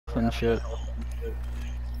and shit.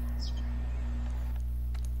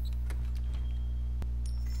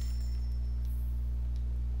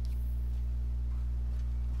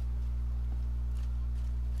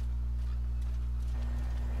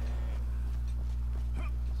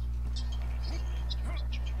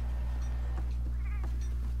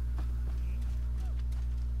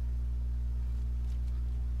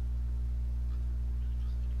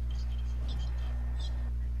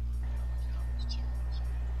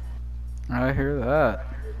 I hear that.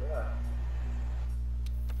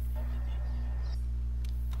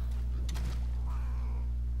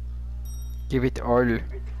 Give it all.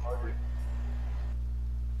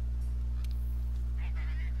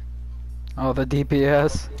 Oh, the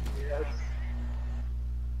DPS.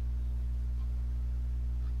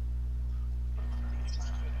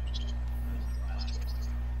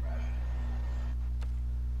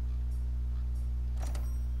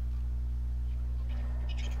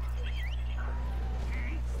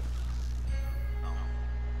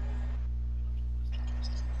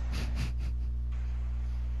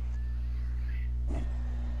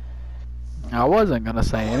 I wasn't gonna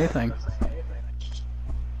say anything.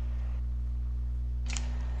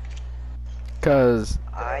 Cause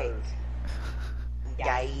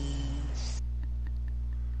guys,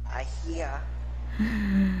 I hear.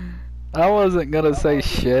 I wasn't gonna say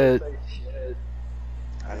shit.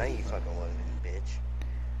 I know you fucking wasn't, bitch.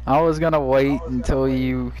 I was gonna wait until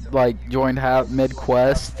you like joined mid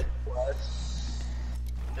quest.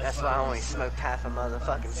 That's why I only smoked half a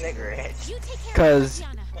motherfucking cigarette. Cause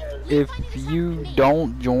if you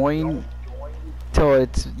don't join till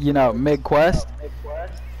it's, you know, mid quest,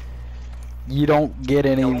 you don't get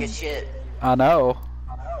any. Don't get shit. I know.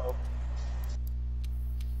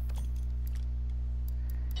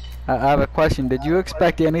 I have a question. Did you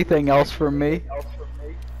expect anything else from me?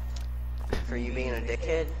 For you being a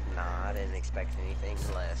dickhead? Nah, I didn't expect anything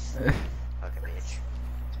less. Fucking bitch.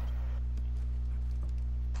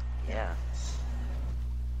 Yeah.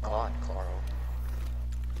 God, Carl.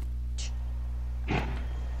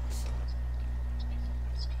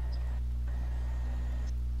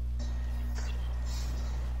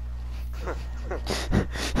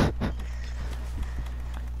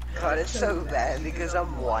 God, it's so bad because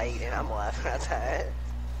I'm white and I'm laughing at that.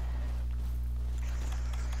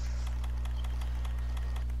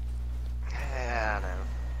 I don't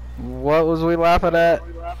know. What was we laughing at?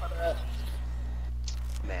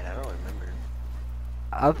 Man, I don't remember.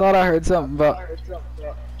 I thought I heard something about.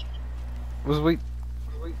 Was we?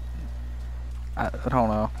 I don't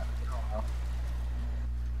know.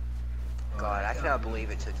 God, I cannot believe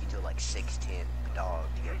it took you till like 6:10, dog,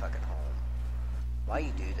 to get fucking home. Why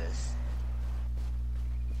you do this?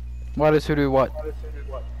 Why does who do what?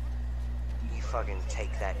 You fucking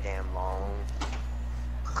take that damn long.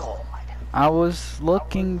 God. I was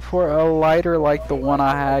looking for a lighter like the one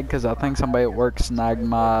I had because I think somebody at work snagged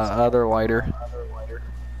my other lighter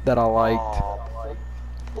that I liked. Aw,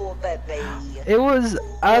 poor baby. It was,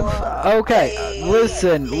 okay,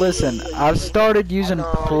 listen, I've started using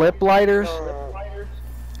flip lighters,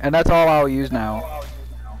 and that's all I'll use now.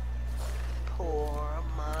 Poor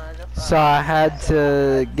motherfucker. So I had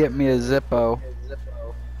to get me a Zippo,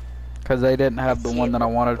 because they didn't have the one that I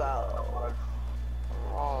wanted.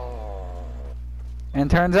 And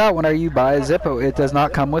turns out whenever you buy a Zippo, it does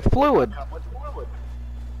not come with fluid.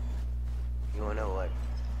 You wanna know what?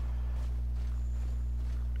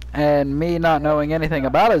 And me not knowing anything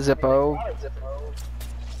about a Zippo,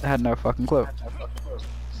 I had no fucking clue.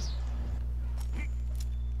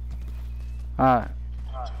 I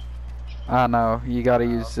know, you gotta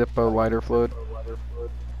use Zippo lighter fluid.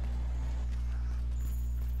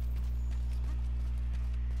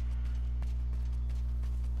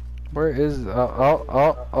 Where is,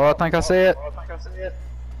 oh, I think I see it.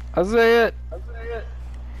 I see it.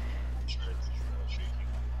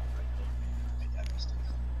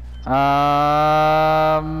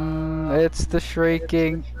 It's the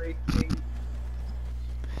shrieking.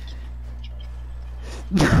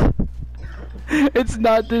 It's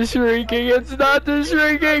not the shrieking, it's not the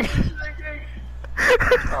shrieking.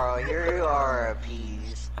 Carl, you are a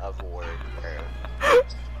piece of work, bro.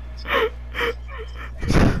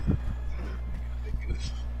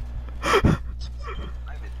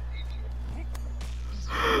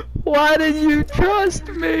 Why did you trust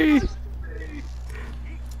me?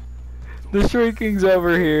 The shrieking's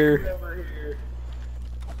over here.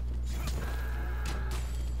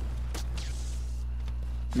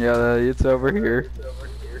 Yeah, it's over here.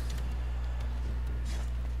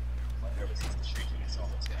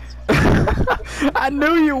 I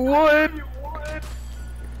knew you would.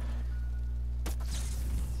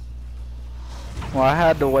 Well, I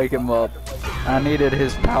had to wake him up. I needed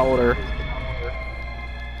his powder.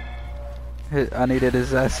 I needed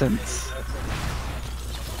his essence.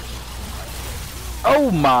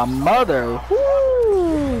 Oh my mother!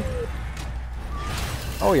 Woo!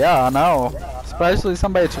 Oh yeah, I know. Especially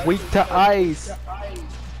somebody that's weak to ice.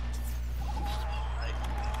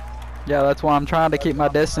 Yeah, that's why I'm trying to keep my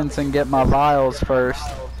distance and get my vials first.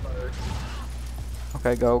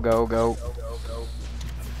 Okay, go, go, go.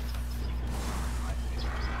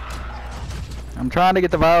 I'm trying to get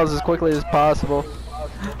the vials as quickly as possible.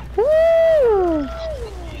 Woo!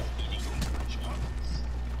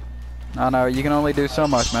 I know, you can only do so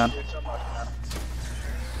much, man.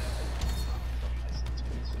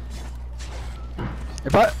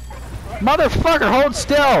 If I... Motherfucker, hold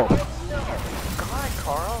still! God,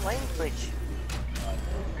 Carl, language.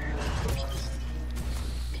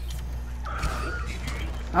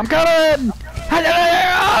 I'm coming!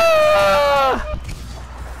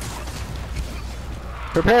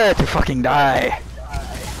 Prepare to fucking die.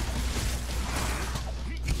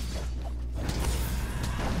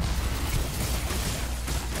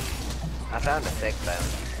 I found a thick bone.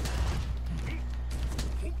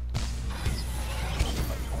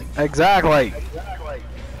 Exactly.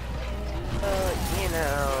 You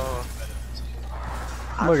know,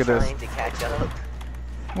 Look at this. trying to catch up.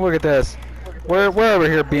 Look at this. We're over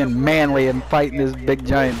here being manly and fighting this big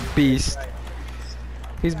giant beast.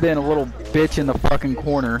 He's being a little bitch in the fucking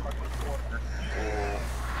corner.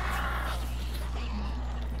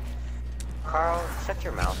 Carl, shut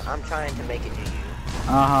your mouth. I'm trying to make it to you.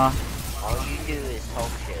 Uh-huh. All you do is talk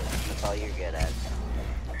shit. That's all you're good at.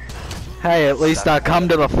 Hey, at least I come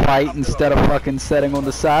to the fight instead of fucking sitting on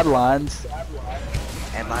the sidelines.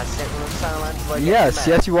 Am I sitting on the sidelines? Look Yes, at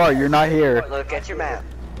your yes you are. You're not here. map. Look at your map.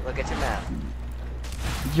 Look at your map.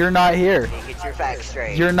 You're not here. Get your facts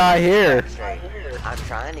straight. You're not here. I'm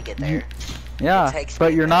trying to get there. Yeah,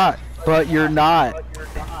 but you're not. But you're not.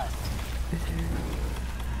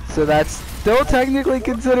 So that's still technically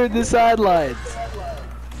considered the sidelines.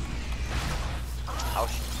 Oh,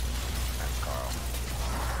 that's Carl.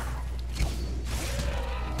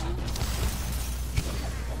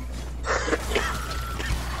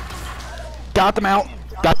 Got them out.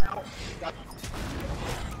 Got.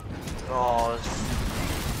 Oh,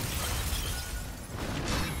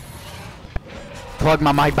 Plug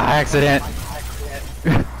my mic by accident.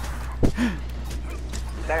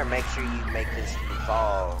 better make sure you make this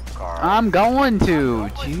fall, Carl. I'm going to.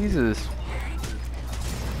 Jesus.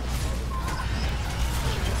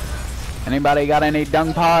 Anybody got any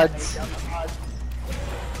dung pods?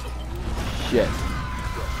 Shit.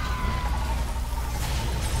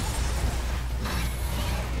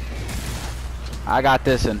 I got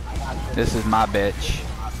this one. This is my bitch.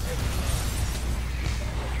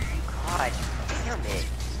 God damn it.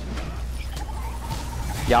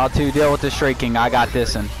 Y'all two deal with the shrieking. I got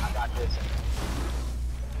this one.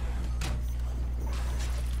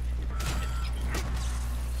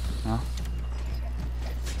 Huh?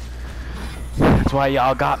 That's why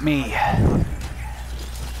y'all got me.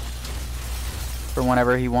 For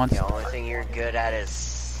whenever he wants. The only thing you're good at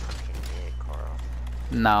is fucking dick, Carl.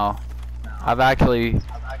 No. I've actually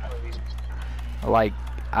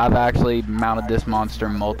mounted this monster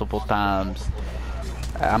multiple times.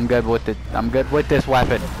 I'm good with it. I'm good with this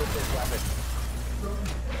weapon.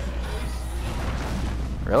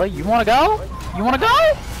 Really? You wanna go? You wanna go?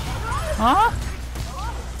 Huh?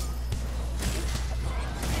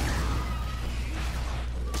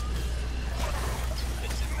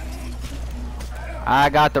 I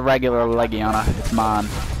got the regular legiana. It's mine.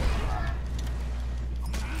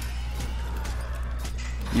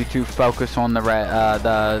 You two focus on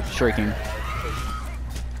the shrieking.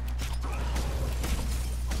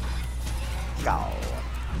 Go.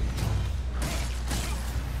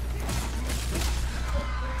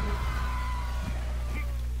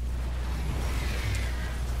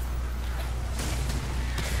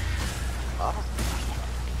 Oh.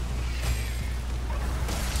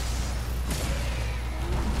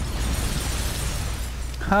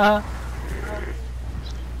 Huh?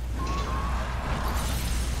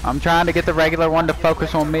 I'm trying to get the regular one to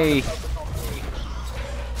focus on me.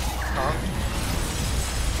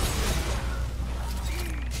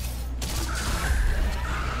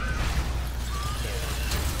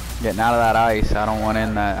 Getting out of that ice. I don't want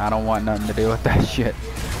in that. I don't want nothing to do with that shit.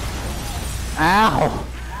 Ow!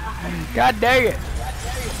 God dang it!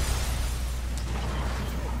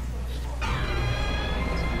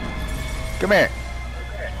 Come here.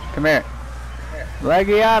 Come here.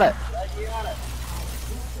 Legiana.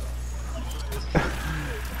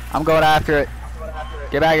 I'm going after it.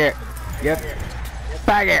 Get back here. Yep.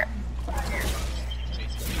 faggot.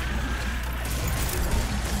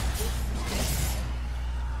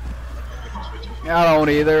 I don't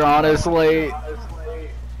either, honestly.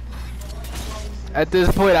 At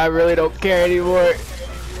this point, I really don't care anymore.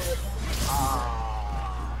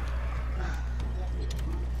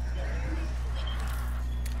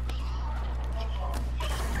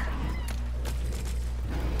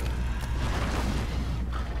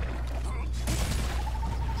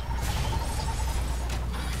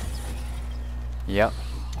 Yep.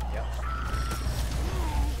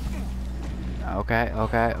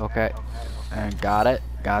 Okay. And got it.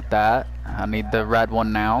 Got that. I need the red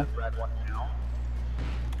one now.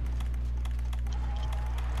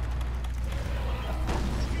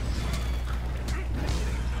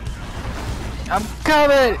 I'm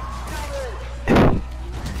coming!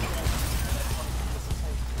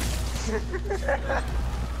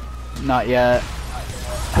 Not yet.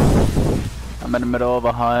 I'm in the middle of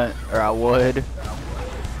a hunt, or I would.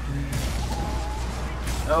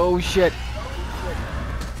 Oh shit.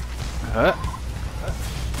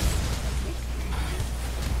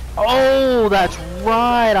 Oh, that's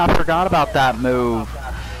right. I forgot about that move.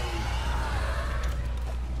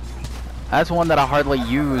 That's one that I hardly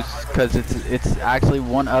use because it's actually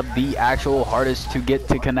one of the actual hardest to get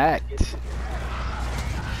to connect.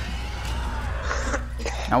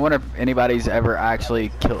 I wonder if anybody's ever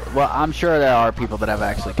actually killed. Well, I'm sure there are people that have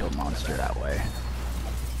actually killed monster that way.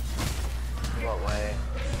 What way?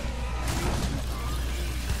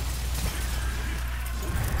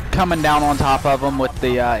 Coming down on top of them with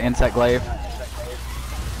the insect glaive.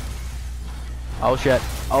 Oh shit!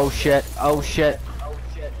 Oh shit! Oh shit!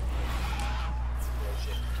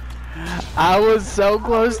 I was so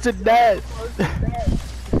close to death.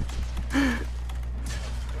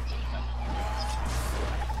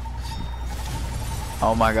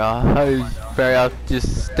 Oh my god. Barry,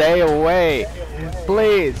 just stay away.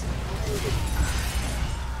 Please.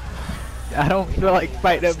 I don't feel like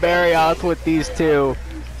fighting a Barrioth with these two.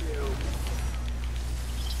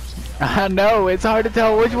 I know, it's hard to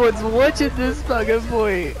tell which one's which at this fucking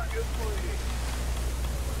point.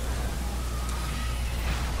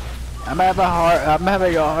 I'm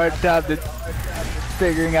having a hard time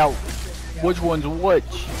figuring out which one's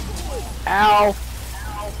which. Ow!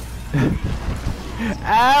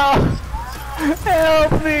 Ow!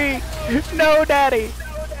 Help me! No, daddy!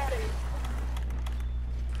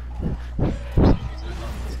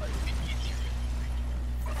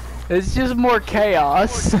 It's just more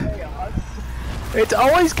chaos. It's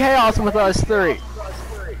always chaos with us three.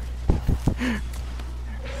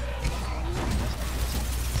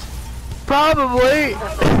 Probably.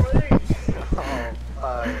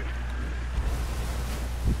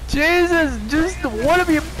 Jesus, just one of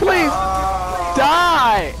you, please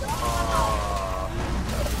die.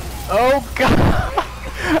 Oh god,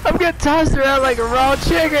 I'm getting tossed around like a raw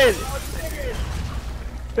chicken.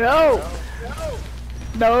 No.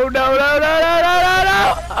 No, no, no, no, no, no, no,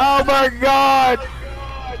 no! Oh my god!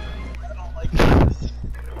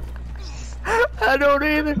 I don't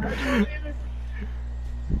either.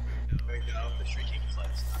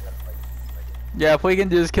 Yeah, if we can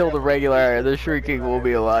just kill the regular, the shrieking will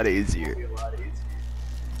be a lot easier.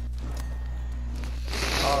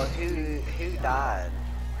 Oh, who died?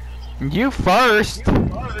 You first.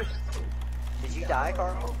 Did you die,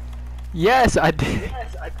 Carl? Yes, I did.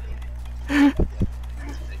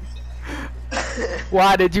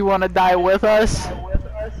 Why did you want to die with us?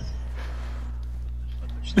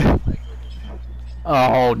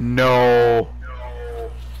 Oh no.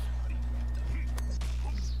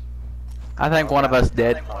 I think one of us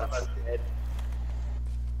did.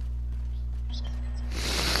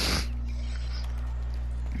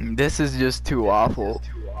 This is just too awful.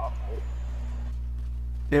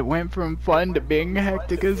 It went from fun to being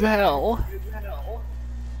hectic as hell.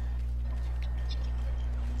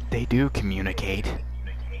 They do communicate.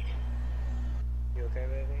 You okay,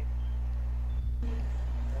 baby?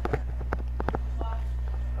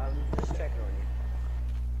 I'm just checking on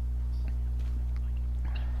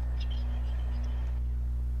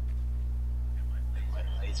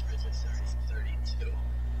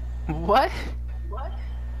you. What?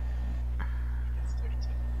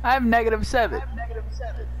 I have -7.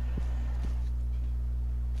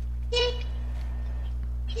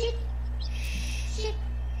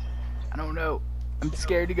 I don't know. I'm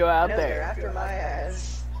scared to go out No, there. they're after my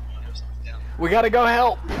ass. We gotta go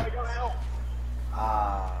help.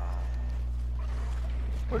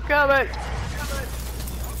 We're coming.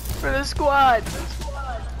 For the squad.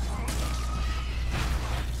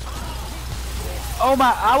 Oh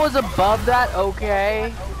my, I was above that,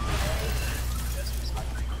 okay.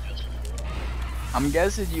 I'm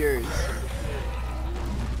guessing yours.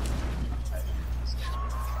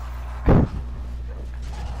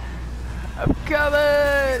 I'm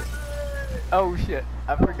coming! Oh shit,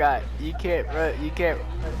 I forgot. You can't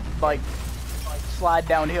like slide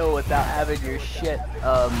downhill without having your shit,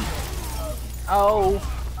 oh.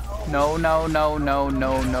 No, no, no, no,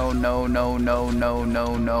 no, no, no, no, no, no,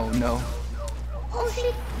 no, no, no. Oh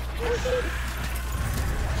shit! Oh shit!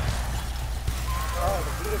 Oh,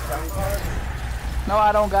 did you get dung pods? No,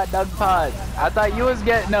 I don't got dung pods. I thought you was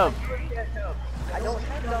getting them. I don't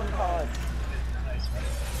have dung pods.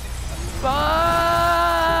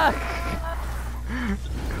 Fuck!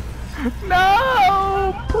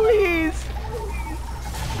 No! Please!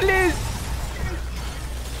 Please!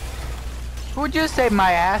 Who'd you save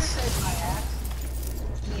my ass?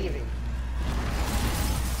 Giving.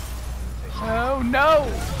 Oh no!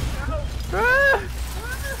 Ah!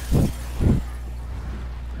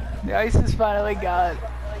 The ice is finally gone.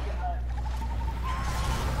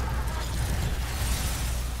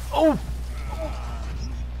 Oh!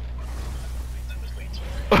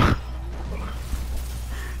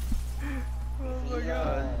 Oh my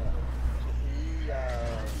god.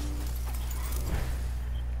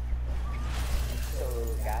 So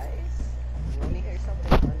guys, you wanna hear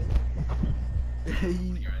something funny?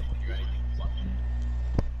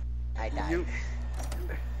 I died.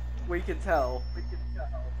 We can tell.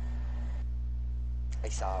 I'm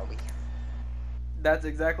sorry. That's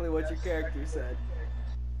exactly what your character said.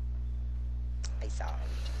 I'm sorry.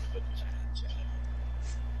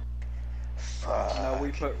 No,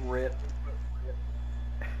 we put RIP.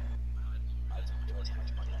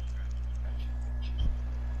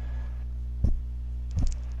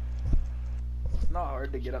 It's not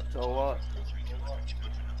hard to get up to a lot.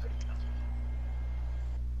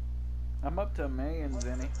 I'm up to millions,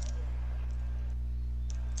 Zenny.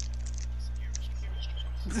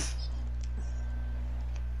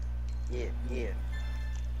 Yeah.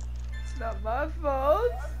 It's not my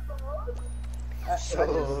fault.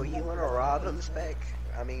 So, you wanna rob him, Spec?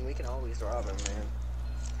 I mean, we can always rob him, man.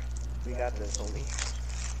 We got this, homie.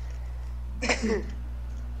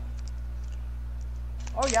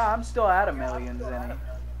 Oh yeah, I'm still at a million, Zenny.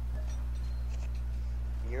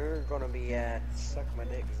 You're gonna be at suck my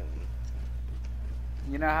dick, Zenny.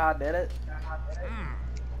 You know how I did it?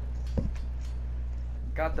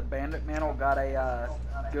 Got the bandit mantle, got a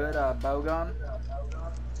good bow gun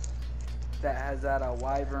that has that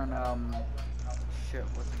wyvern, shit,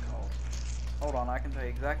 what's it called? Hold on, I can tell you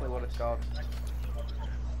exactly what it's called.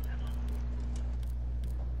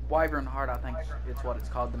 Wyvern Heart, I think it's what it's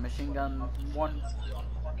called, the machine gun one.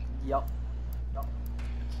 Yup.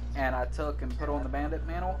 And I took and put on the bandit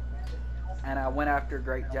mantle, and I went after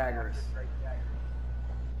Great Jaggers.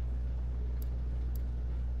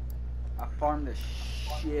 I farmed the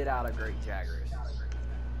shit out of Great Jaggers.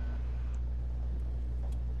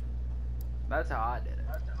 That's how I did it.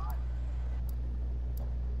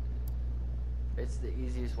 It's the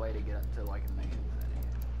easiest way to get up to like a million.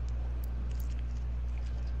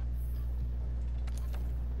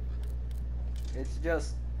 It's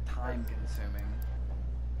just time consuming.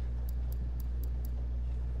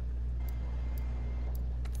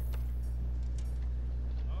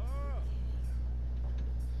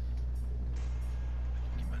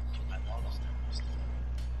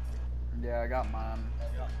 Yeah, I got mine.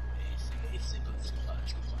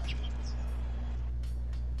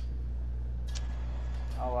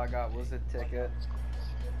 All I got was a ticket.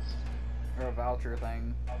 Or a voucher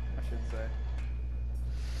thing, I should say.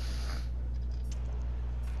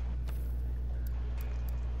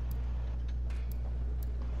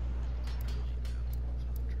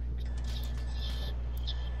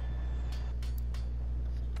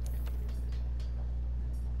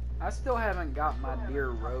 I still haven't got my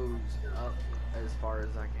deer rose up as far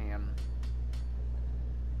as I can.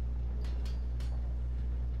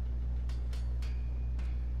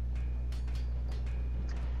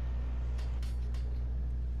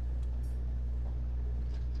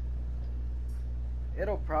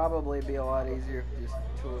 It'll probably be a lot easier if just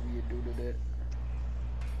two of you doodled it.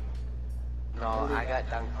 No, I got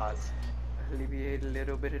dung pods. Alleviate a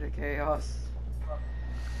little bit of the chaos.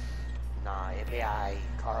 Nah, FBI,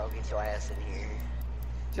 Carl, get your ass in here.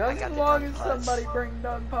 Just as long as somebody bring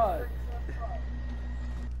dung pods.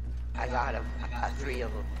 I got them. I got 3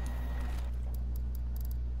 of them.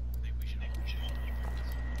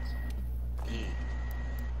 Yeah.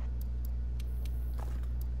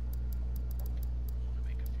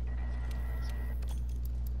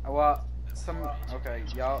 Well, okay,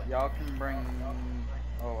 y'all can bring.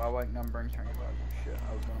 Oh, I wasn't gonna bring string pods. Shit,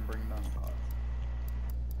 I was gonna bring dung pods.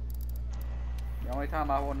 The only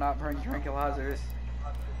time I will not bring tranquilizers.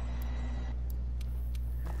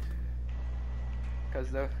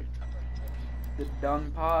 Because the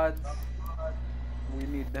dung pods, we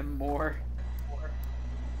need them more.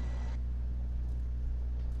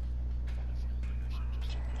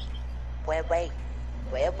 Where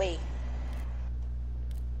we?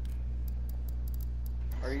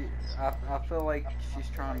 Are you? I feel like she's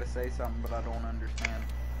trying to say something, but I don't understand.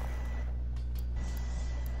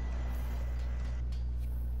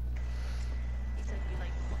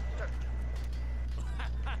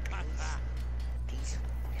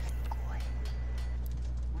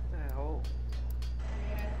 What the hell?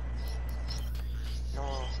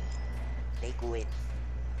 No, they good.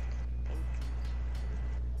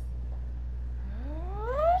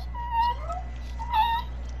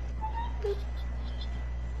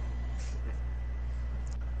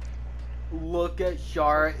 Look at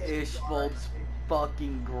Shara Ishvold's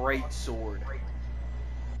fucking great sword.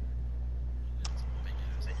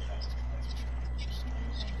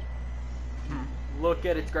 Look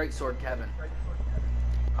at its great sword, Kevin.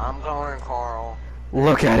 I'm going, Carl.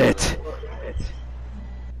 Look at it.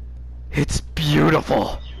 It's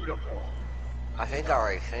beautiful. I think I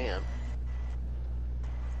already see him.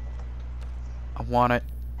 I want it.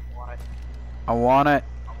 I want it.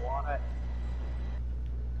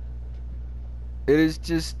 It is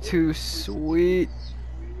just too sweet.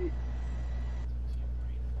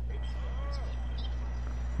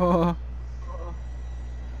 I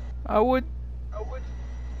would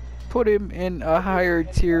put him in a higher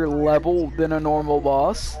tier level than a normal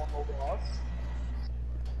boss.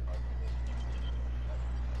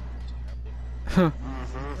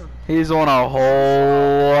 He's on a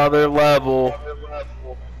whole other level.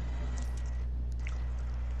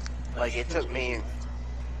 Like, it took me...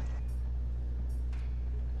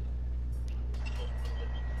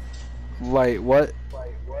 Wait, what?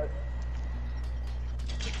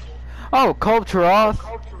 Oh, Kulturoth.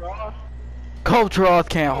 Kulturoth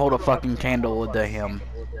can't hold a fucking candle to him.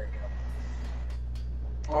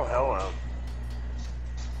 Oh, hello.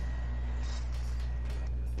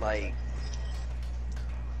 Like...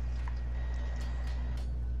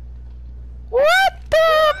 What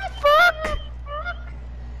the fuck?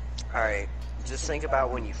 Alright, just think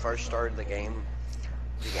about when you first started the game,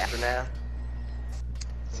 the Aftermath.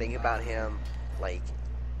 Think about him, like,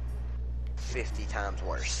 50 times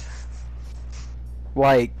worse.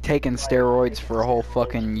 Like, taking steroids for a whole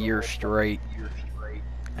fucking year straight.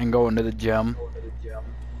 And going to the gym.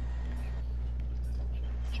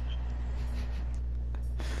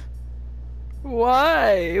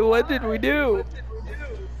 Why? What did we do?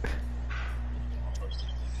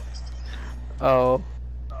 Oh.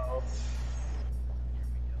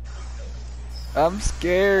 I'm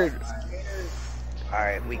scared.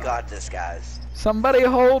 Alright, we got this, guys. Somebody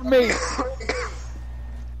hold me.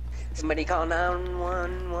 Somebody call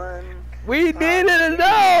 911. We need it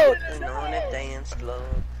out. On a dance floor.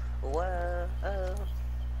 Whoa.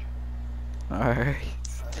 Alright.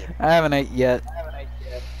 I haven't ate yet.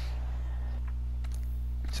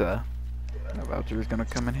 So, a voucher is gonna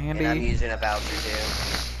come in handy. And I'm using a voucher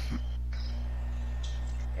too.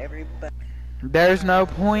 Everybody. There's no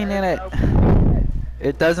point in it.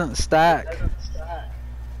 It doesn't stack.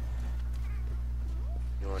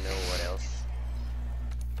 You wanna know what else?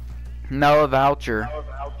 No, a voucher.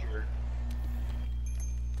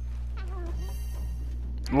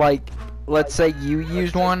 Like, let's say you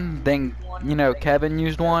used one, then, you know, Kevin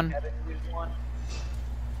used one.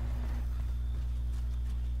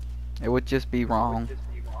 It would just be wrong.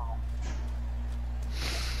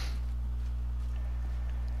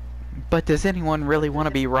 But does anyone really want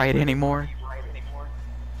to be right anymore?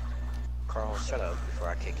 Carl, shut up before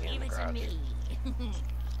I kick you in the garage.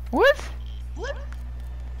 What? Well,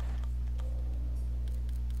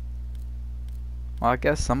 I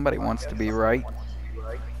guess somebody wants to be right.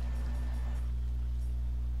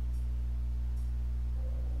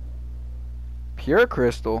 Pure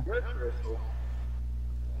crystal.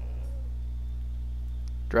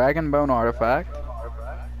 Dragon bone artifact.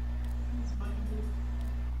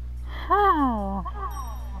 Huh.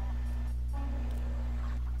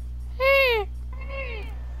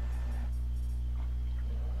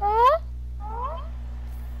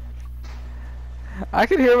 I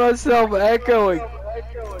can hear myself echoing.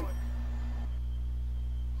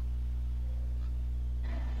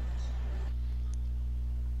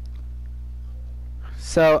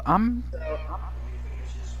 So I'm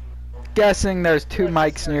guessing there's two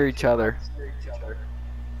mics near each other.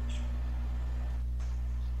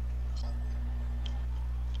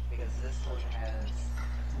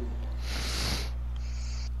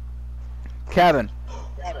 Kevin.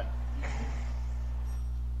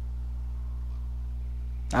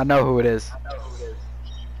 I know who it is.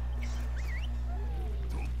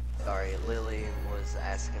 Sorry, Lily was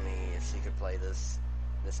asking me if she could play this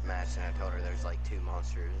match, and I told her there's like 2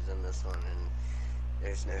 monsters in this one, and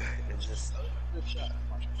there's no, it's just.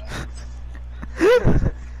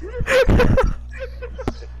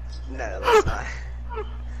 No, that's not.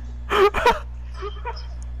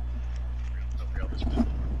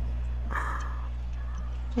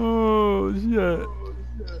 Oh shit.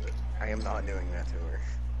 I am not doing that to her.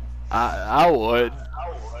 I would.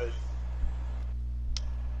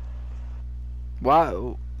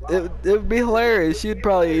 Wow. It would be hilarious. She'd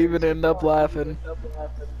probably even end up laughing.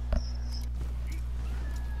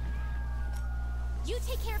 You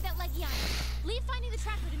take care of that legiana. Leave finding the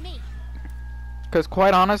tracker to me. Because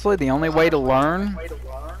quite honestly, the only way to learn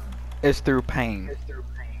is through pain.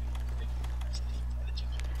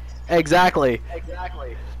 Exactly.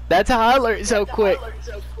 That's how I learned so quick.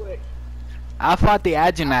 I fought the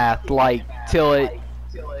Aginath like till it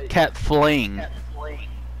kept fleeing.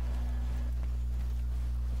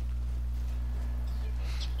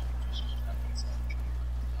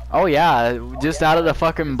 Oh yeah, just out of the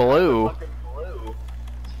fucking blue.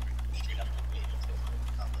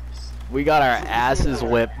 We got our asses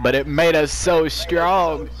whipped, but it made us so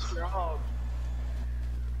strong.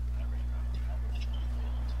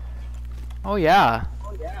 Oh yeah.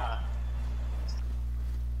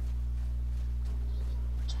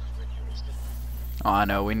 Oh, I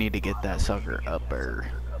know, we need to get that sucker upper.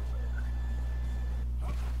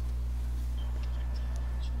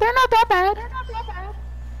 They're not that bad.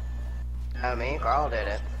 Me and Carl did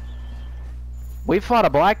it. We fought a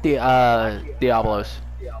black Diablos.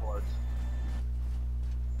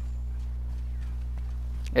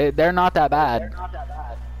 They're not that bad.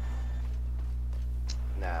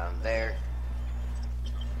 No, they're.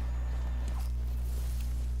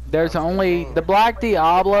 There's only the black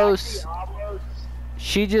Diablos.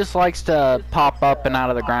 She just likes to pop up and out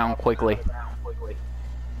of the ground quickly.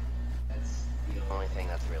 That's the only thing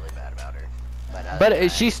that's really bad about her.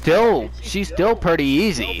 But she's still pretty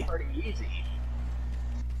easy.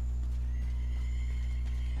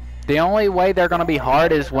 The only way they're gonna be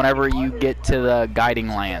hard is whenever you get to the guiding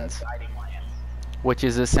lands, which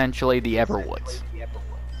is essentially the Everwoods.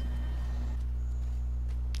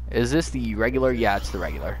 Is this the regular? Yeah, it's the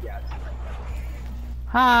regular.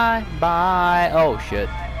 Hi, bye. Oh shit.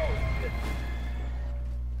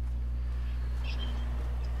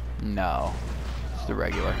 No, it's the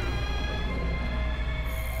regular.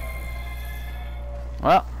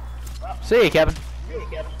 Well, see you, Kevin.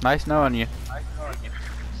 Nice knowing you.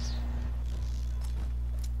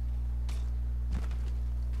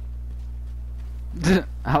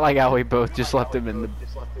 I like how we both just left him in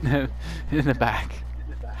the in the back.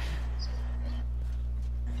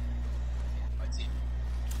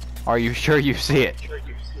 Are you sure you see it?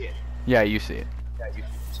 Yeah, you see it.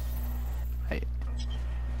 Hey,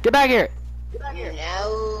 get back here!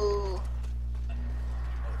 No.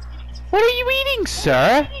 What are you eating,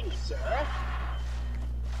 sir?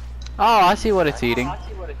 Oh, I see what it's eating.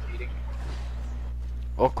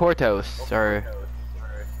 Or Cortos, or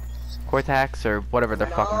Cortax, or whatever they're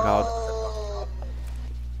fucking called.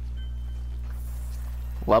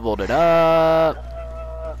 Leveled it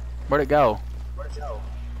up. Where'd it go?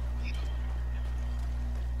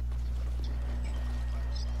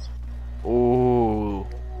 Ooh.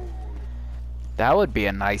 That would be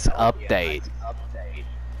a nice update.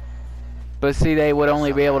 But see, they would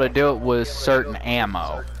only be able to do it with certain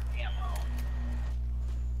ammo.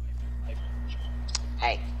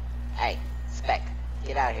 Hey, Spec,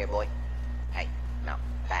 get out of here, boy. Hey, no,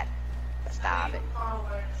 bad. Stop it.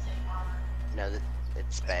 No,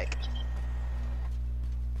 it's Spec.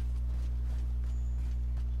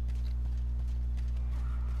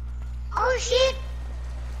 Oh shit!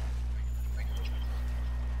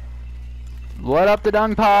 Load up the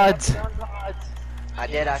dung pods. I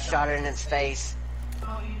did, I shot it in its face.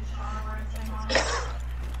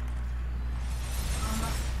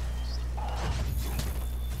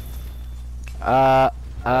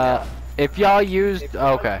 If y'all used,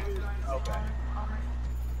 okay.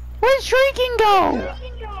 Where'd Shrieking go?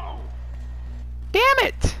 Damn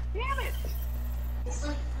it!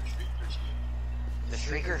 The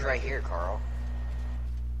Shrieker's right here, Carl.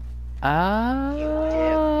 Oh.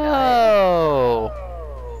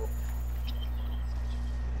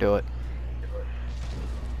 Do it.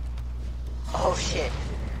 Oh shit.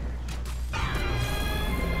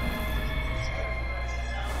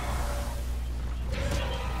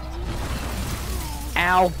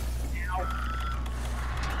 Ow.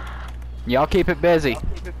 Y'all keep it busy.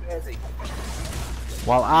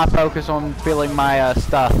 While I focus on filling my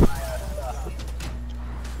stuff.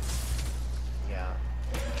 Yeah.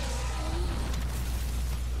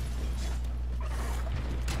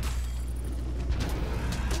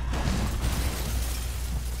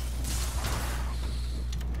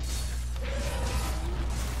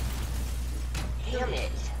 Damn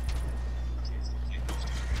it.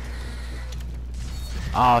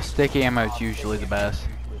 Oh, sticky ammo is usually the best.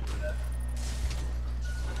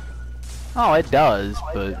 Oh, it does,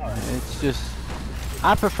 but it's just...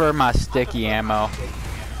 I prefer my sticky ammo.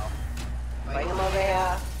 Bring him over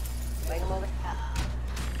here. Bring him over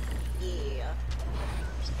here. Yeah.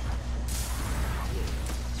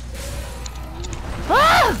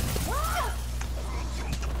 Ah!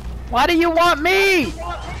 Why do you want me?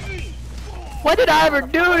 What did I ever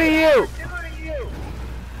do to you?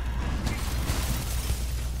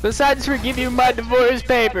 Besides for giving you my divorce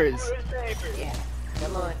papers. Yeah.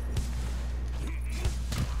 Come on.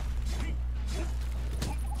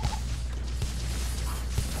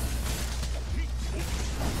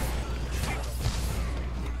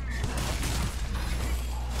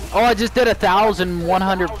 Oh, I just did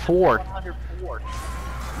 1,104.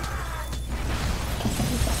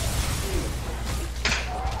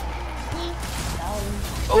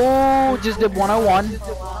 Oh, just did 101.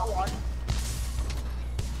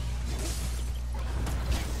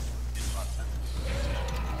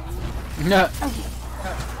 No.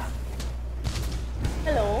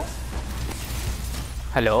 Hello.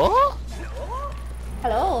 Hello?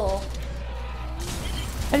 Hello.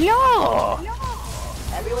 Hello?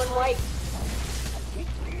 Everyone wait.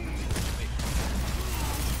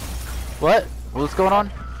 What? What's going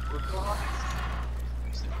on?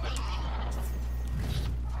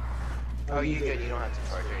 Oh, you good. You don't have to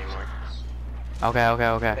charge her anymore.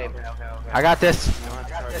 Okay. Babe, I got this. you don't have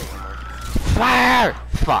to charge her anymore. Fire!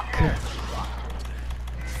 Fuck.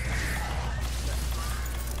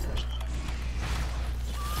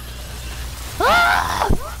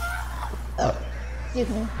 Excuse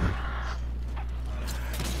me.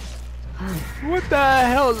 What the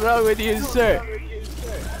hell is wrong with you, sir?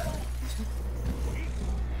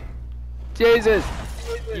 Jesus!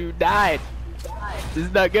 You died. This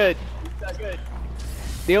is not good.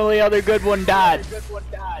 The only other good one died.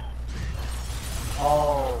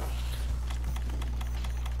 Oh.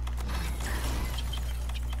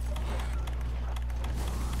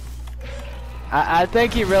 I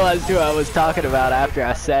think he realized who I was talking about after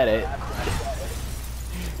I said it.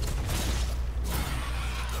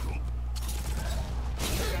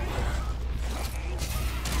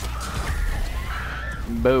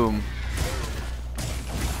 Boom.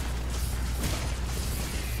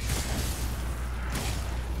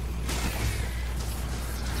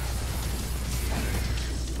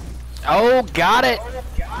 Oh, got it.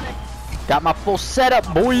 Got my full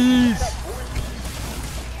setup, boys.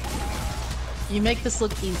 You make this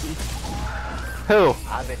look easy. Who?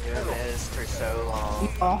 I've been doing this for so long.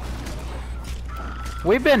 Oh.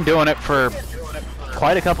 We've been doing it for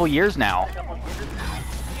quite a couple years now.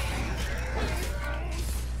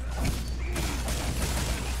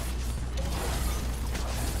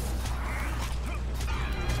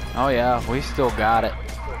 Oh yeah, we still got it.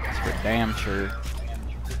 That's for damn sure.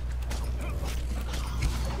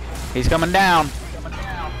 He's coming down.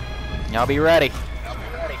 Y'all be ready.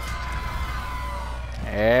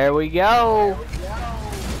 There we go.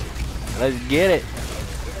 Let's get it.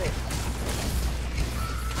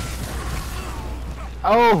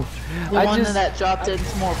 Oh, The I one just that dropped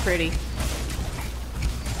in's more pretty.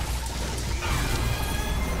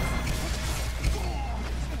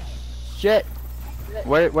 shit.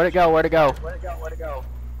 Where'd it go? Where'd it go?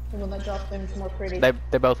 The one that dropped in was more pretty.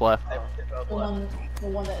 They both left. The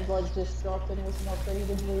one that like just dropped in was more pretty,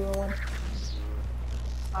 the blue one.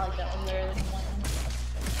 I like that one better than the white one.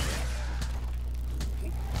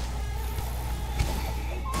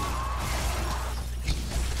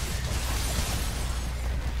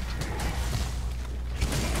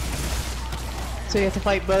 So you have to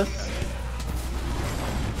fight both?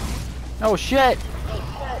 Oh shit!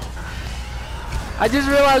 I just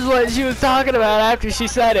realized what she was talking about after she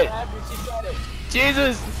said it.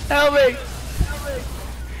 Jesus, help me!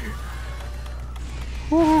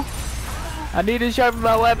 Woo. I need to sharpen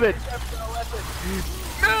my weapon.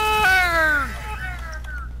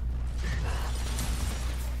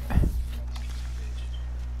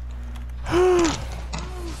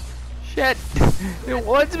 Shit! It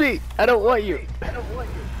wants me. I don't want you.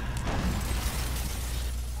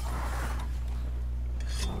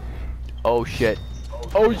 Oh shit.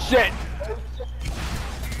 Oh shit.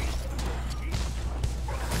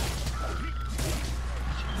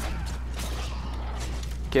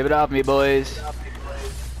 Keep it off me, boys.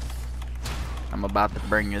 I'm about to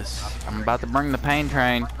bring this. I'm about to bring the pain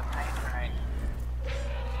train.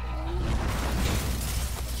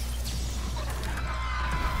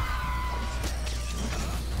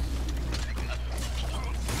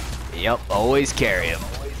 Yep, always carry him.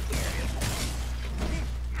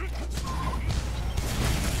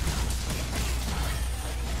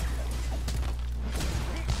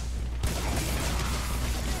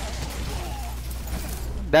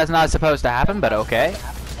 That's not supposed to happen, but okay.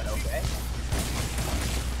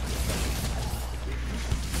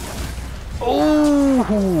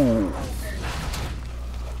 Ooh!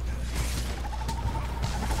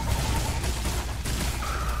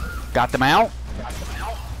 Got them out?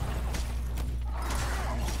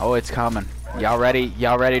 Oh, it's coming. Y'all ready?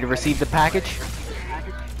 Y'all ready to receive the package?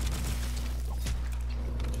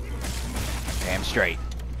 Damn straight.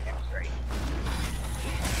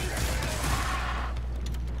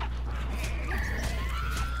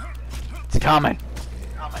 It's coming.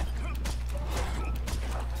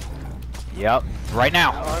 Yep, right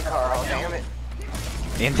now. Come on, Carl, damn it.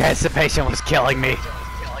 The anticipation was killing me.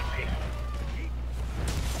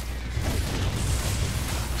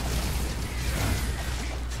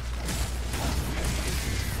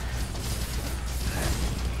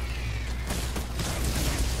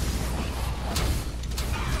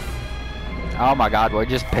 Oh my god, we're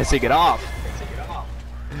just pissing it off.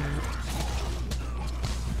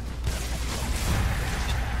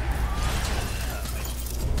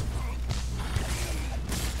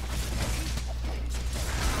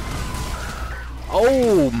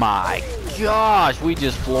 Oh my gosh, we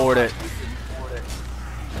just floored it.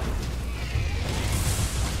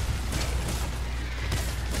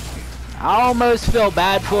 I almost feel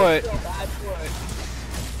bad for it.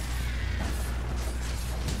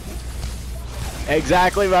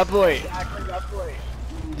 Exactly my point.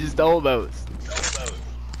 Just almost.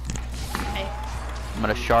 I'm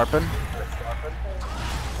gonna sharpen.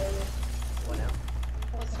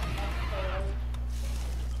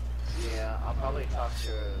 Yeah, I'll probably talk to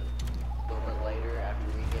her a little bit later after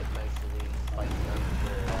we get most of these fights done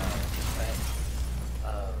for effect.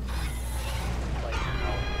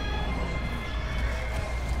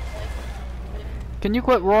 Can you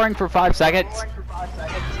quit roaring for 5 seconds?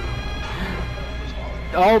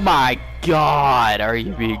 Oh my god, are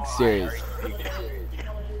you being serious?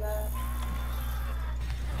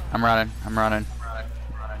 I'm running.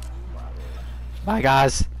 Bye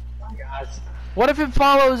guys. What if it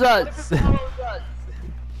follows us?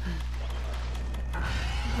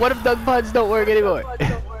 What if the buttons don't work anymore?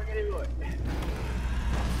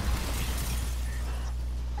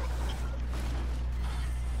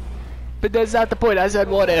 But that's not the point, I said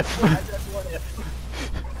what if.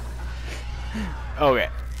 Okay.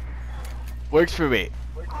 Works for me.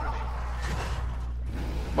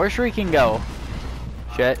 Where's Shrieking go?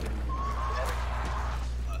 Shit.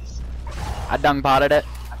 I dung potted it.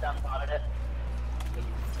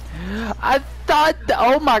 I thought,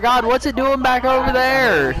 oh my god, what's it doing back over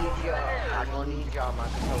there?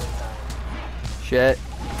 Shit.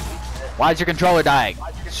 Why is your controller dying,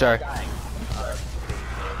 sir?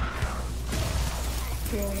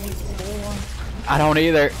 I don't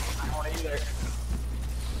either.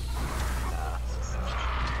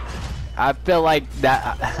 I feel like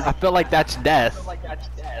that's death.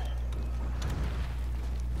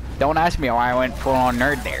 Don't ask me why I went full on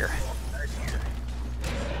nerd there.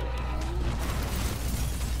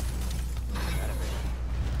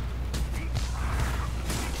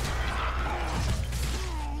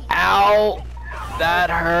 Ow! That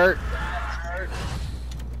hurt.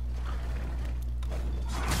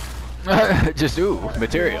 Just ooh,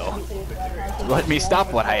 material. Let me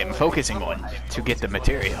stop what I am focusing on to get the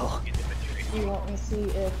material. You want me to see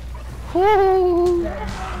if Woo!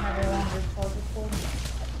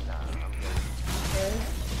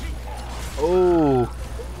 Oh,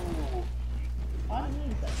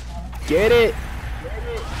 get it!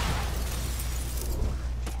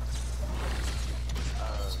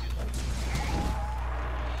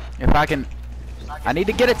 If I can, I need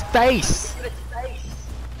to get its face.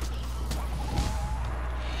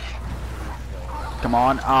 Come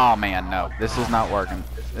on! Oh man, no, this is not working.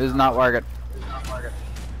 This is not working.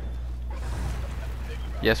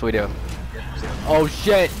 Yes, we do. Oh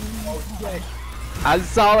shit! I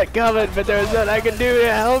saw it coming, but there was nothing I could do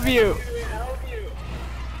to help you.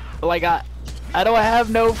 Like I don't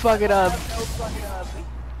have no fucking I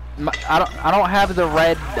don't have the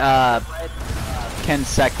red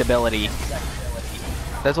consectability.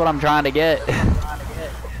 That's what I'm trying to get.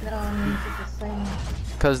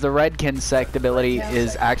 Because the red consectability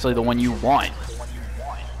is actually the one you want.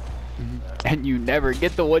 and you never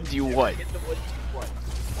get the ones you want.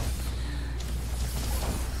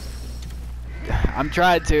 I'm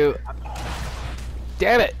trying to.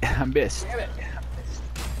 Damn it! I missed. I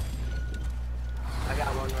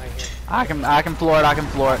got one right here. I can floor it. I can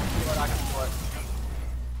floor it.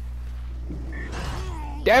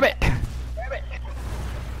 Damn it!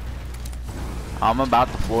 I'm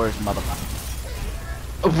about to floor his motherfucker.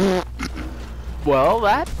 Well,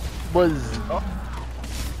 that was.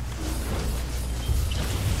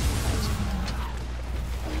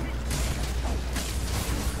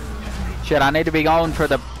 Shit, I need to be going for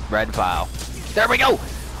the red file. There we go!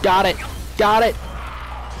 Got it! Got it!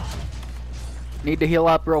 Need to heal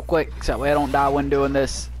up real quick so that way I don't die when doing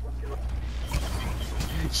this.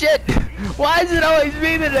 Shit! Why is it always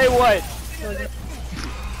me that they want?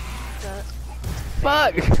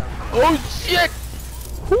 Fuck! Oh shit!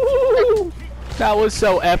 Woo! That was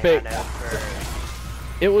so epic.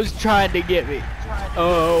 It was trying to get me.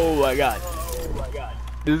 Oh my god.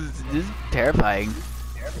 This is terrifying.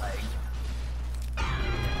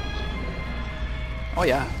 Oh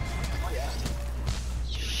yeah.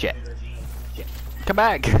 Shit. Come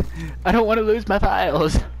back. I don't want to lose my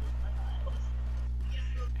files.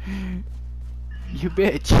 You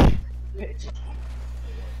bitch.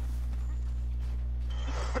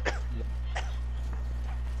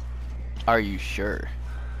 Are you sure?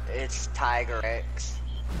 It's Tiger X.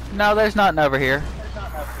 No, there's nothing over here.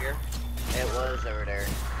 It was over there.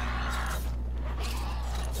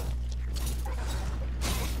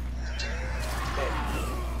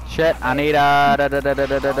 Shit, I need oh.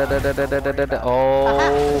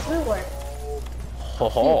 This will work. Ho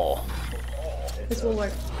ho. This will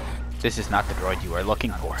work. This is not the droid you are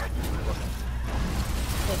looking for.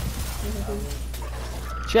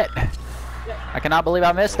 Shit. I cannot believe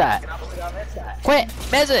I missed that. Quit!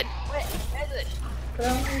 Miss it!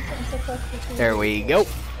 There we go.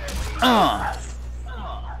 Oh.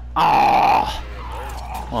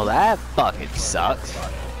 Well, that fucking sucks.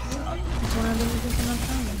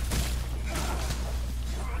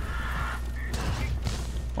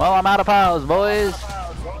 Well, I'm out of piles, boys.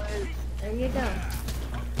 There you go.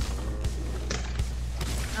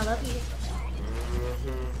 I love you.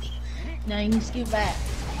 Now you can scoot back.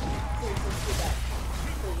 Please, scoot back.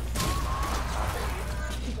 Please.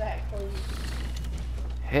 Scoot back, please.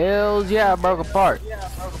 Hells yeah, I broke apart.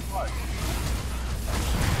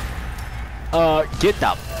 Get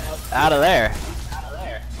the out of there.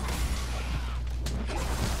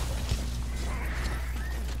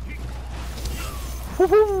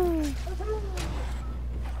 Woohoo!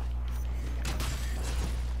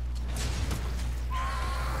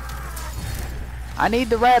 I need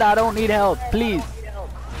the red, I don't need help, please.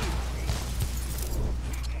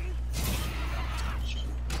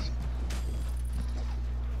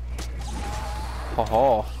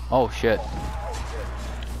 Oh, oh shit.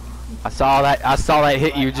 I saw that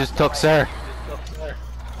hit you just took, sir.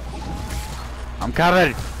 I'm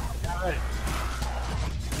coming.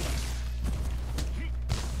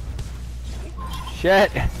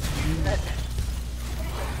 Shit.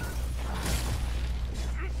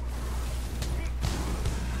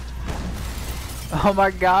 Oh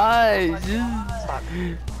my gosh.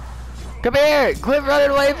 Come here. Quit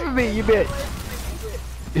running away from me, you bitch.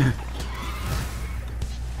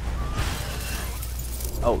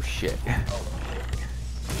 Oh shit.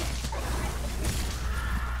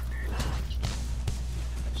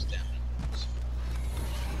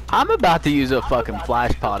 I'm about to use a fucking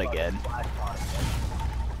flash pod again.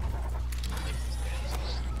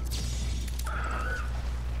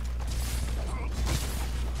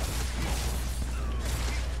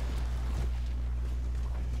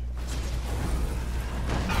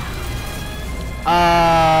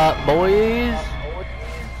 Boys,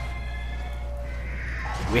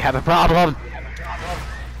 we have a problem.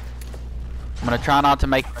 I'm gonna try not to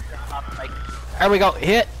make. There we go.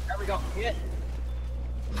 Hit.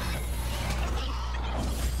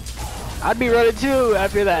 I'd be running too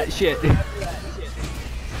after that shit.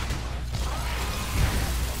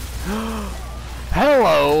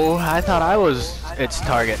 Hello. I thought I was its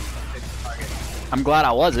target. I'm glad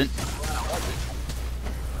I wasn't.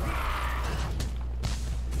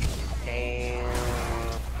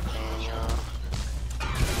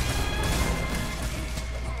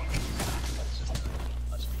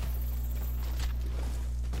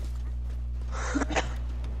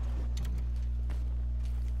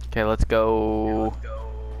 Okay, let's go.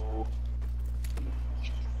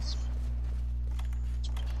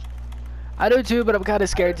 I do too, but I'm kind of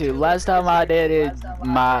scared too. Last time I did it,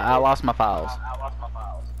 I lost my files.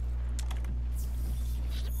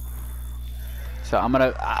 So I'm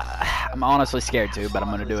gonna. I'm honestly scared to, but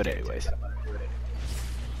I'm gonna do it anyways.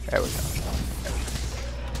 There we go.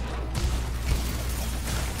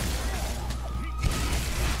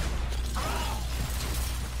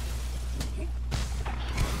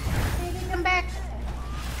 Come back.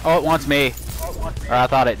 Oh, it wants me. Or I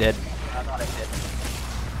thought it did.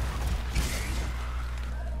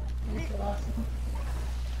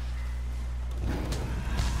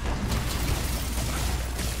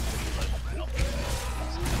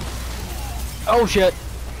 Oh shit!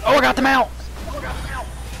 Oh, I got them out!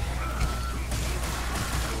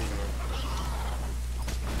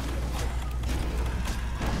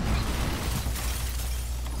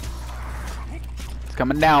 It's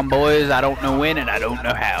coming down, boys. I don't know when and I don't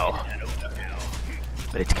know how.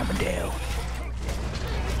 But it's coming down.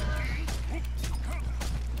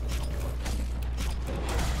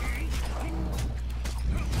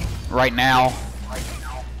 Right now.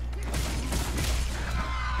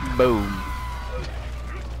 Boom.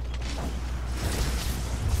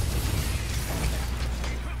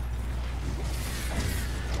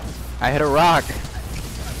 I hit a rock.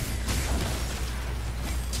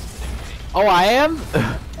 Oh, I am?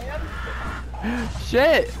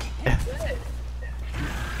 Shit.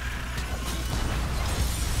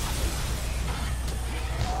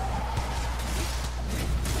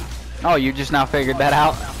 Oh, you just now figured that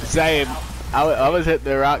out? Same. I was hitting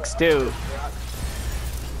the rocks too.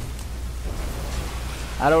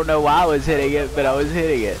 I don't know why I was hitting it, but I was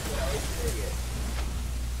hitting it.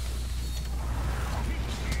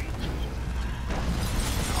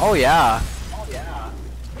 Oh yeah.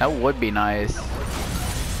 That would be nice.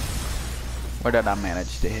 Where did I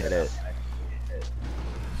manage to hit it?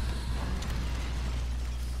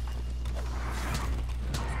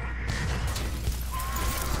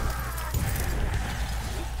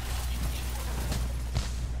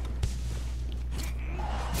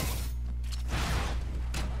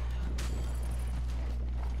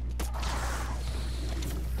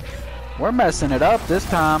 We're messing it up this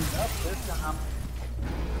time.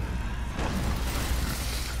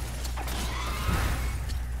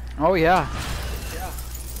 Oh yeah.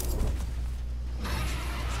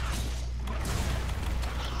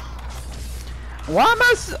 Why am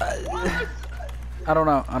I I don't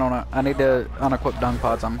know. I need to unequip dung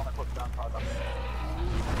pods.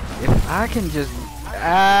 If I can just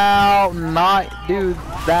not do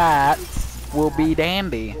that, will be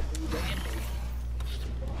dandy.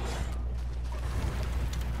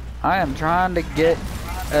 I am trying to get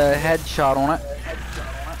a headshot on it.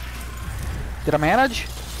 Did I manage?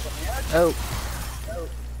 Oh.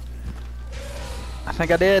 I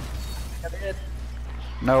think I did.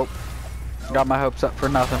 Nope. Got my hopes up for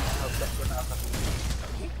nothing.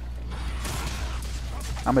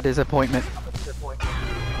 I'm a disappointment.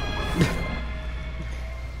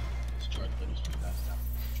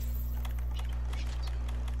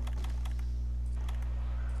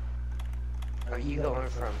 Are you going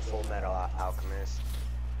from Full Metal Alchemist?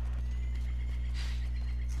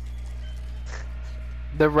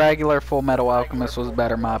 The regular Full Metal Alchemist was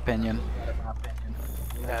better, in my opinion.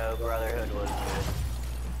 No, Brotherhood was good.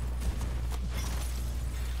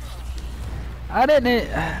 I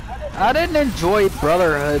didn't enjoy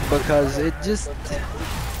Brotherhood because it just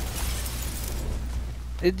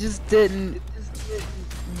didn't.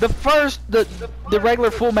 The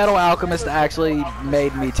regular Full Metal Alchemist actually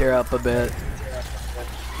made me tear up a bit.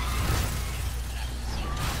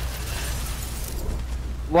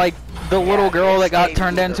 Like the little girl that got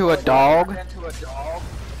turned into a dog.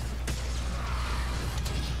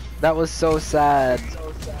 That was so sad.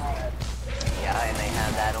 Yeah, and they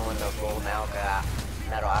had that on the Full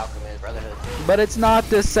Metal Alchemist Brotherhood. But it's not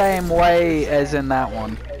the same way as in that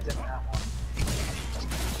one.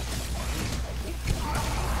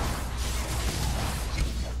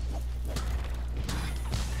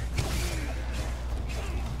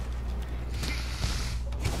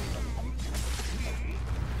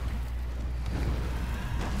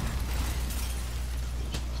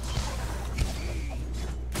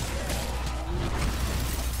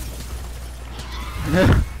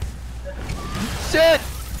 Shit!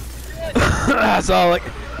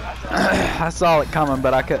 I saw it coming,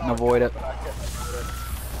 but I couldn't avoid it.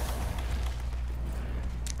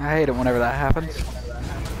 I hate it whenever that happens.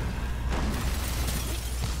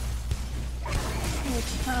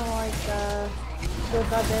 It's kind of like Dead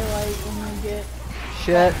by Daylight when you get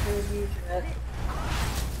Shit.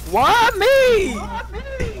 Why me?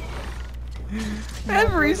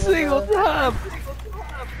 Every single time.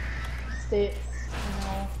 sticks, you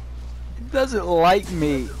know. It doesn't like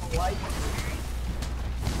me.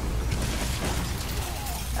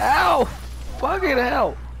 Ow! Fucking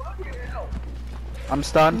hell. I'm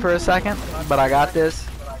stunned for a second, but I got this.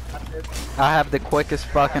 I have the quickest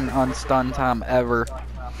fucking unstun time ever.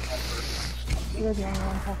 You're the only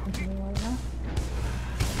one talking to me right now.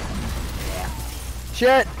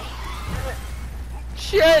 Shit!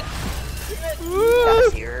 Shit!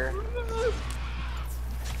 Guys here.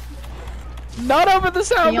 Not over the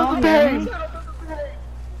sound of the pain!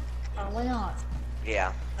 Probably not.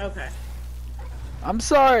 Yeah. Okay. I'm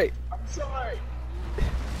sorry.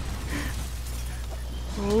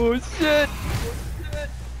 Oh shit!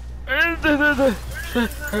 I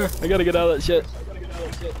gotta get out of that shit.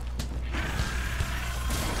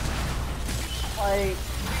 Like,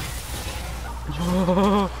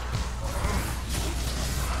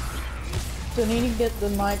 do I need to get the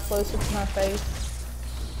mic closer to my face?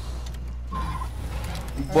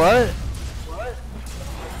 What?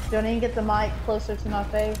 Do I need to get the mic closer to my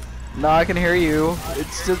face? No, I can hear you.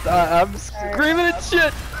 It's just I'm screaming at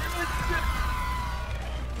shit.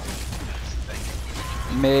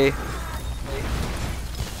 Me.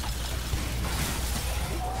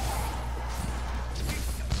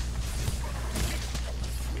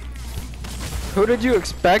 Who did you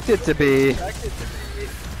expect it to be? Oh,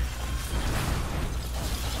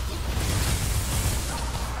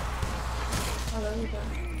 there we go.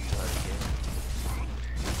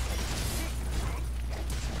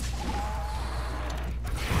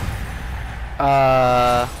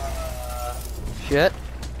 Shit.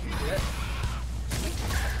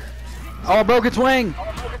 Oh, I broke its wing.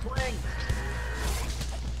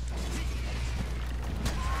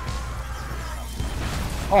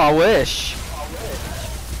 Oh, I wish.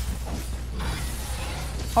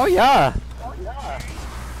 Oh yeah.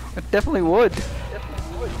 It definitely would.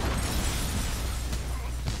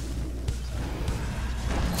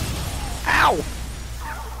 Ow!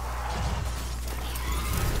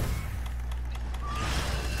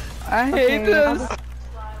 I hate this.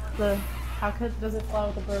 How does it fly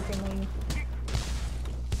with a broken wing?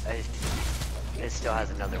 It still has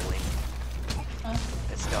another wing. Huh?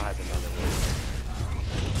 It still has another wing.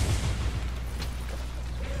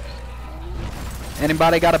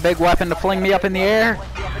 Anybody got a big weapon to fling me up in the air?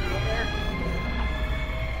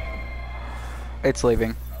 It's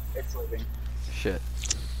leaving. Shit.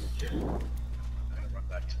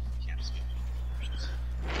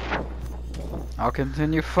 I'll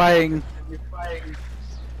continue fighting.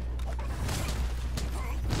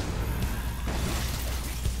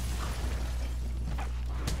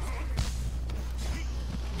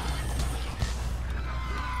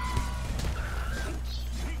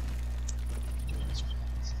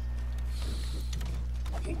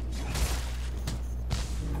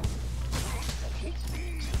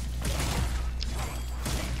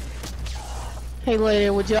 Hey lady,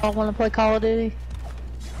 would y'all want to play Call of Duty?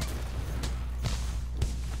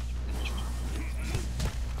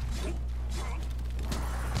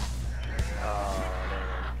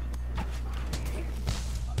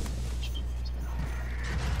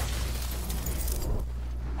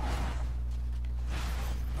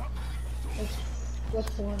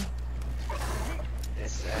 What's the one?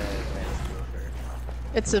 It's Advanced Warfare.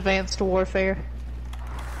 It's Advanced Warfare.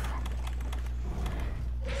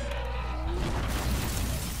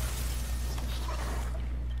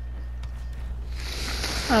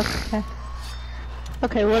 Okay.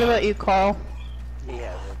 Okay, what about you, Carl? He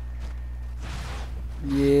has it.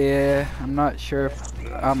 Yeah, I'm not sure if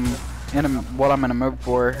I'm what I'm in a mood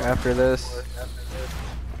for after this.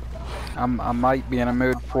 I might be in a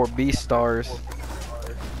mood for Beastars.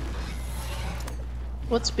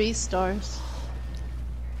 What's Beastars?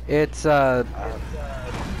 It's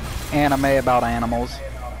anime about animals.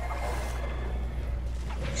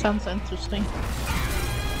 Sounds interesting.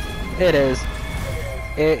 It is.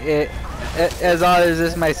 It as odd as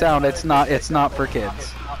this may sound, it's not for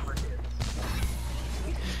kids.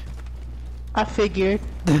 I figured.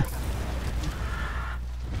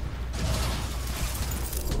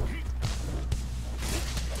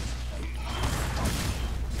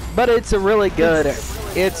 But it's a really good.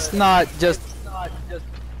 It's not just,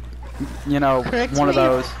 you know, Correct one of me.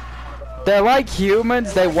 those. They're like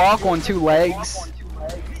humans. They walk on two legs.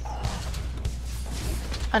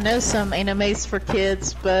 I know some animes for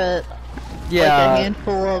kids, but Yeah. like a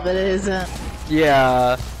handful of it isn't.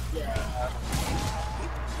 Yeah.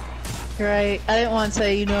 Right. I didn't want to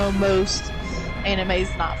say, you know, most anime's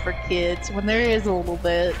not for kids, when there is a little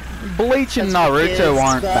bit. Bleach and That's for Naruto kids,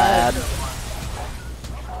 aren't but- bad.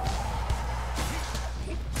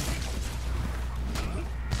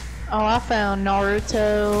 Oh, I found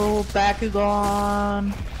Naruto,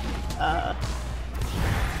 Bakugan,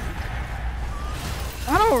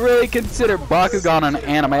 I don't really consider Bakugan an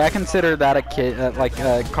anime. I consider that a kid, like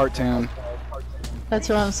a cartoon. That's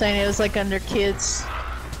what I'm saying. It was like under kids.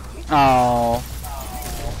 Oh.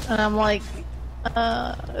 And I'm like,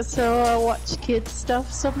 so I watch kids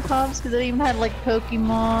stuff sometimes because they even had like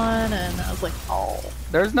Pokemon, and I was like, oh.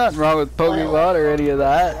 There's nothing wrong with Pokemon or any of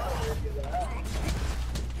that.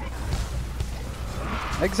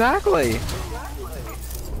 Exactly.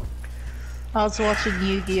 I was watching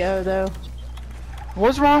Yu-Gi-Oh though.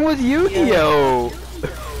 What's wrong with Yu-Gi-Oh?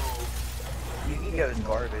 Yu-Gi-Oh is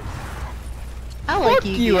garbage. I like Fuck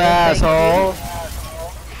Yu-Gi-Oh. you, asshole.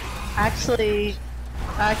 I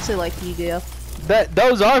actually like Yu-Gi-Oh.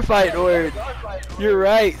 Those are fighting words. You're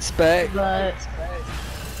right, Spec. But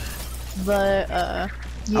yeah,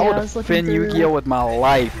 I would I was looking defend through. Yu-Gi-Oh with my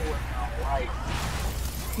life.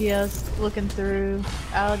 Yeah, I was looking through.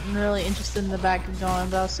 I wasn't really interested in the Bakugan,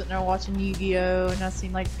 but I was sitting there watching Yu-Gi-Oh, and I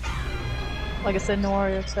seen like I said,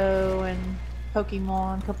 Naruto and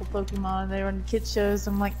Pokemon, a couple Pokemon. They were in kids shows.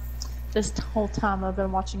 I'm like, this whole time I've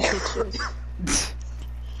been watching kids shows.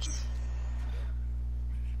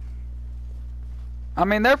 I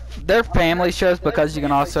mean, they're family shows because you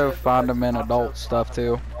can also find them in adult stuff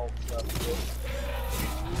too.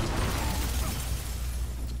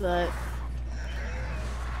 But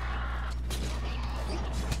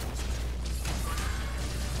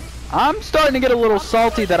I'm starting to get a little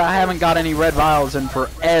salty that I haven't got any red vials in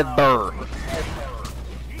forever.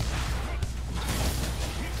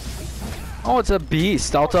 Oh, it's a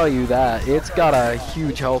beast, I'll tell you that. It's got a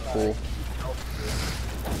huge health pool.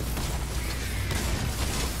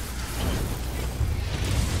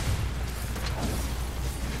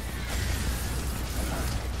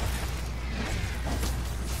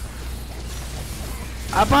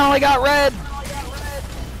 I finally got red!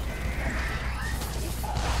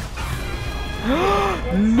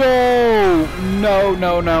 No! No,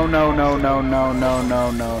 no, no, no, no, no, no, no,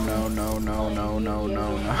 no, no, no, no, no, no, no,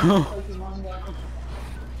 no, no.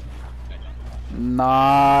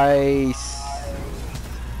 Nice.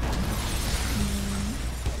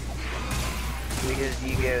 Because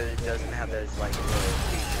Yu-Gi-Oh doesn't have those like little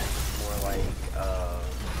features, more like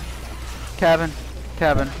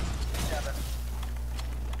Kevin.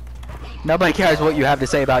 Nobody cares what you have to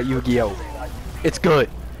say about Yu-Gi-Oh. It's good.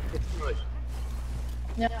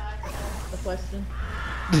 yeah, the question.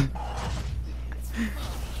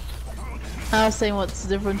 I was saying, what's the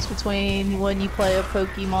difference between when you play a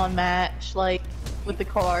Pokemon match, like with the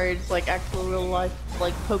cards, like actual real life,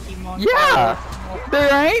 like Pokemon? Yeah, cards,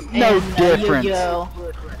 there ain't no and, difference. Yu-Gi-Oh.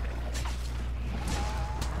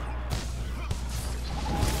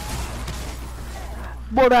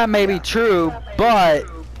 Well, that may be true, but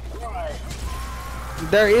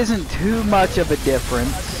there isn't too much of a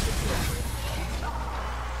difference.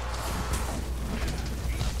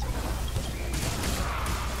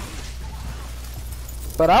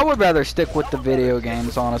 But I would rather stick with the video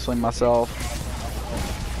games, honestly, myself.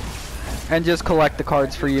 And just collect the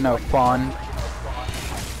cards for, you know, fun.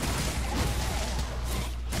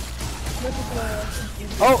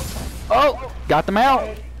 Oh! Got them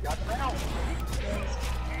out!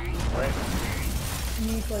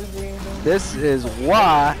 This is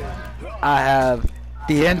why I have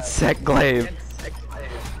the insect glaive.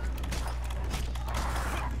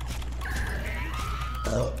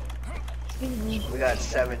 we got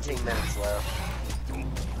 17 minutes left.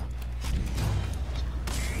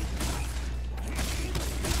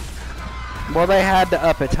 Well, they had to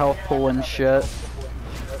up its health pool and shit.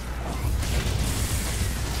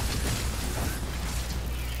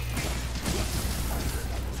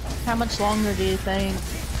 How much longer do you think?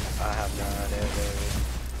 I have no idea, dude.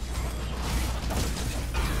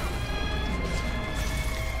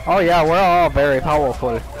 Oh yeah, we're all very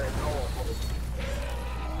powerful.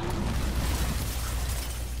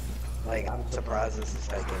 Like, I'm surprised this is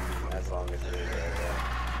taking as long as it is right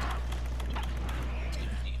now.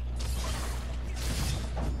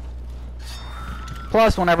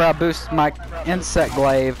 Plus, whenever I boost my insect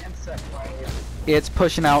glaive, it's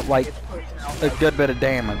pushing out like a good bit of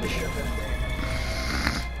damage.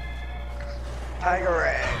 Tiger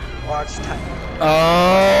Egg! Watch Tiger Egg.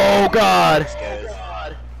 Oh god!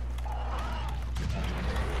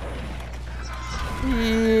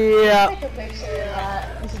 Yeah.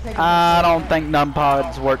 I don't think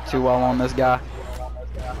numpods work too well on this guy.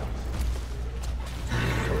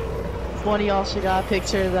 One of y'all should got a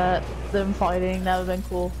picture of that, them fighting. That would've been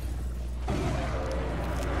cool.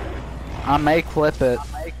 I may clip it.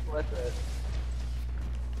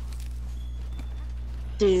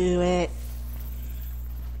 Do it.